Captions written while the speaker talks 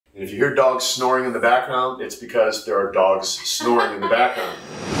And if you hear dogs snoring in the background, it's because there are dogs snoring in the background.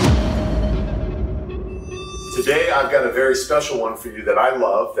 Today I've got a very special one for you that I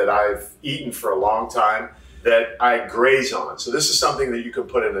love, that I've eaten for a long time, that I graze on. So this is something that you can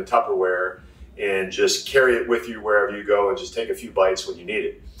put in a Tupperware and just carry it with you wherever you go and just take a few bites when you need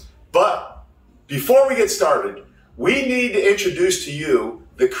it. But before we get started, we need to introduce to you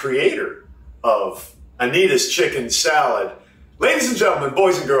the creator of Anita's Chicken Salad. Ladies and gentlemen,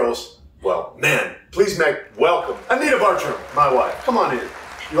 boys and girls, well, men, please welcome Anita Bartram, my wife. Come on in.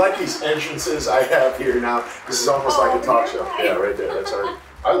 You like these entrances I have here now? This is almost like a talk show. Yeah, right there. That's our.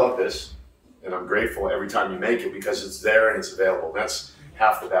 I love this, and I'm grateful every time you make it because it's there and it's available. That's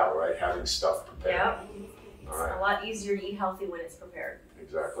half the battle, right? Having stuff prepared. Yep. All right. It's a lot easier to eat healthy when it's prepared.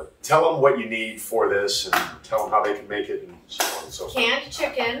 Exactly. Tell them what you need for this, and tell them how they can make it, and so on and so forth. Canned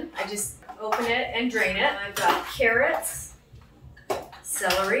chicken. I just open it and drain it. I've got carrots,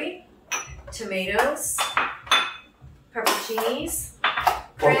 celery, tomatoes, pepperoncinis.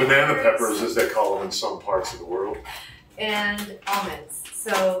 Or banana peppers, as they call them in some parts of the world. And almonds.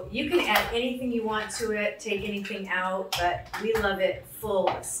 So you can add anything you want to it, take anything out, but we love it full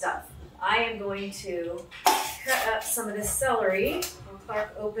of stuff. I am going to cut up some of this celery while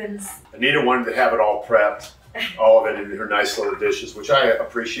Clark opens. Anita wanted to have it all prepped, all of it in her nice little dishes, which I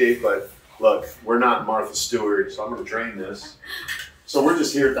appreciate, but look, we're not Martha Stewart, so I'm going to drain this. So we're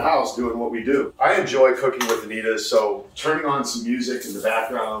just here at the house doing what we do. I enjoy cooking with Anita, so turning on some music in the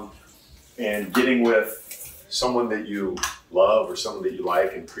background and getting with someone that you love or someone that you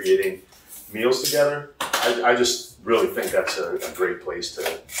like and creating meals together, I just really think that's a great place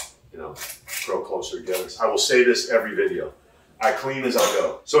to, grow closer together. I will say this every video. I clean as I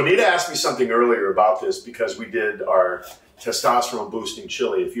go. So Anita asked me something earlier about this because we did our testosterone boosting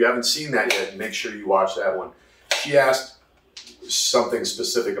chili. If you haven't seen that yet, make sure you watch that one. She asked something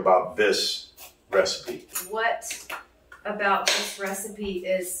specific about this recipe. What about this recipe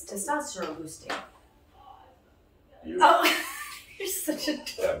is testosterone boosting? You. Oh, you're such a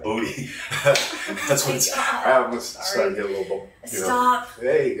dork. That booty. That's what it's. I almost started to get a little. Stop.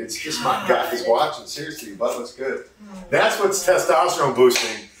 Hey, it's just my guys watching. Seriously, but what's good? That's what's testosterone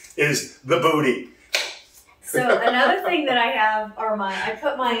boosting is the booty. So another thing that I have are I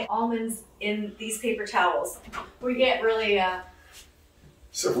put my almonds in these paper towels. We get really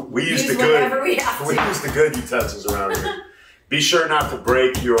so we use the good. We use the good utensils around here. Be sure not to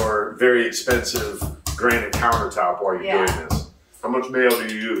break your very expensive granite countertop while you're doing this. How much mayo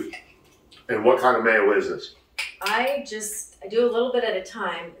do you use? And what kind of mayo is this? I do a little bit at a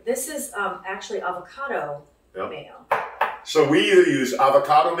time. This is actually avocado mayo. So we either use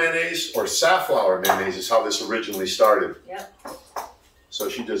avocado mayonnaise or safflower mayonnaise is how this originally started. Yep. So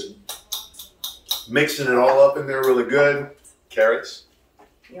she just mixing it all up in there really good. Carrots.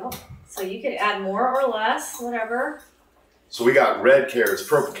 Yep. So you could add more or less, whatever. So we got red carrots,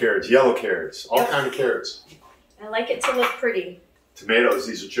 purple carrots, yellow carrots, all kind of carrots. I like it to look pretty. Tomatoes,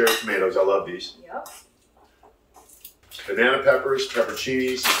 these are cherry tomatoes. I love these. Yep. Banana peppers,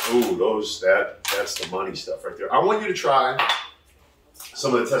 pepperoncinis. Ooh, that's the money stuff right there. I want you to try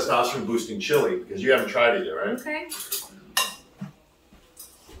some of the testosterone boosting chili because you haven't tried it yet, right? Okay.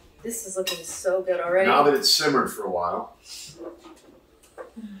 This is looking so good already. Now that it's simmered for a while.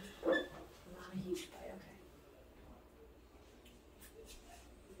 Not a huge bite,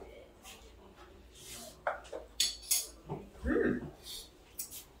 okay.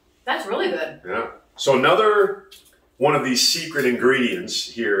 That's really good. Yeah. So another one of these secret ingredients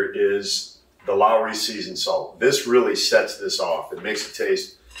here is the Lowry seasoned salt. This really sets this off. It makes it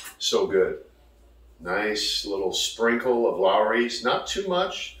taste so good. Nice little sprinkle of Lowry's. Not too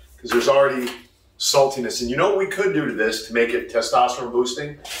much because there's already saltiness. And you know what we could do to this to make it testosterone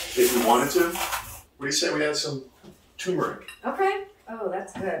boosting if we wanted to? What do you say we add some turmeric? Okay. Oh,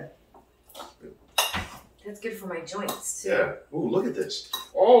 that's good. That's good for my joints too. Yeah. Ooh, look at this.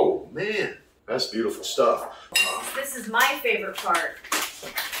 Oh, man. That's beautiful stuff. This is my favorite part.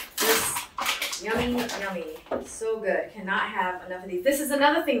 This yummy, yummy. So good. Cannot have enough of these. This is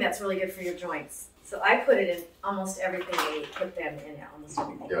another thing that's really good for your joints. So I put it in almost everything I eat. Put them in almost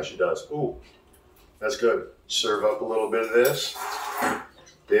everything. Yeah, she does. Ooh, that's good. Serve up a little bit of this.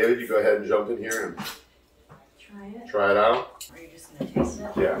 David, you go ahead and jump in here and try it out. Or are you just going to taste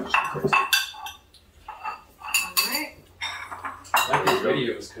it? Yeah, I'm just going to taste it. I like these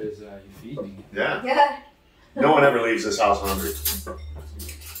videos because you feed me. Yeah. Yeah. No one ever leaves this house hungry.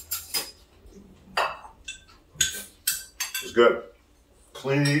 It's good.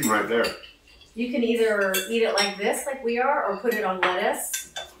 Clean eating right there. You can either eat it like this, like we are, or put it on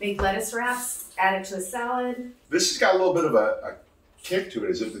lettuce. Make lettuce wraps, add it to a salad. This has got a little bit of a kick to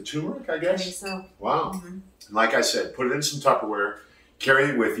it. Is it the turmeric, I I guess? think so. Wow. Mhm. And like I said, put it in some Tupperware. Carry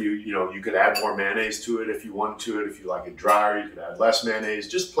it with you. You know, you could add more mayonnaise to it if you want to. If you like it drier, you could add less mayonnaise.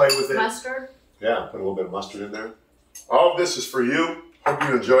 Just play with it. Mustard? Yeah, put a little bit of mustard in there. All of this is for you. Hope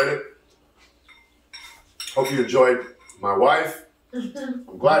you enjoyed it. Hope you enjoyed my wife. I'm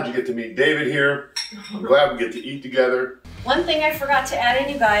glad you get to meet David here. I'm glad we get to eat together. One thing I forgot to add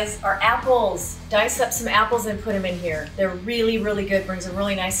in, you guys, are apples. Dice up some apples and put them in here. They're really, really good. Brings a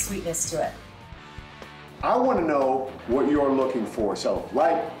really nice sweetness to it. I want to know what you're looking for. So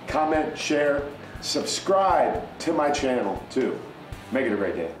like, comment, share, subscribe to my channel too. Make it a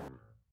great day.